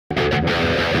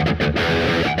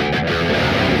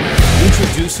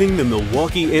Introducing the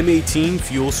Milwaukee M18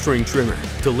 fuel string trimmer,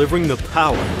 delivering the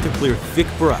power to clear thick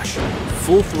brush,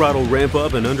 full throttle ramp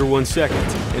up in under 1 second,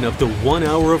 and up to 1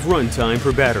 hour of runtime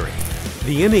per battery.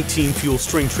 The M18 fuel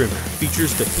string trimmer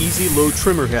features the easy load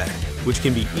trimmer head, which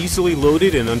can be easily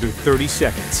loaded in under 30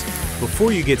 seconds.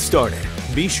 Before you get started,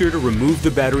 be sure to remove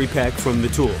the battery pack from the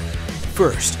tool.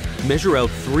 First, measure out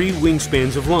 3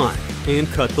 wingspans of line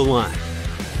and cut the line.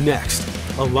 Next,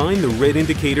 align the red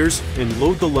indicators and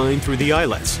load the line through the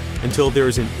eyelets until there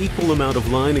is an equal amount of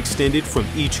line extended from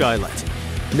each eyelet.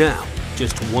 Now,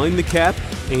 just wind the cap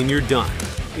and you're done.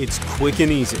 It's quick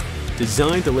and easy,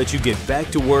 designed to let you get back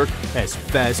to work as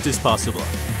fast as possible.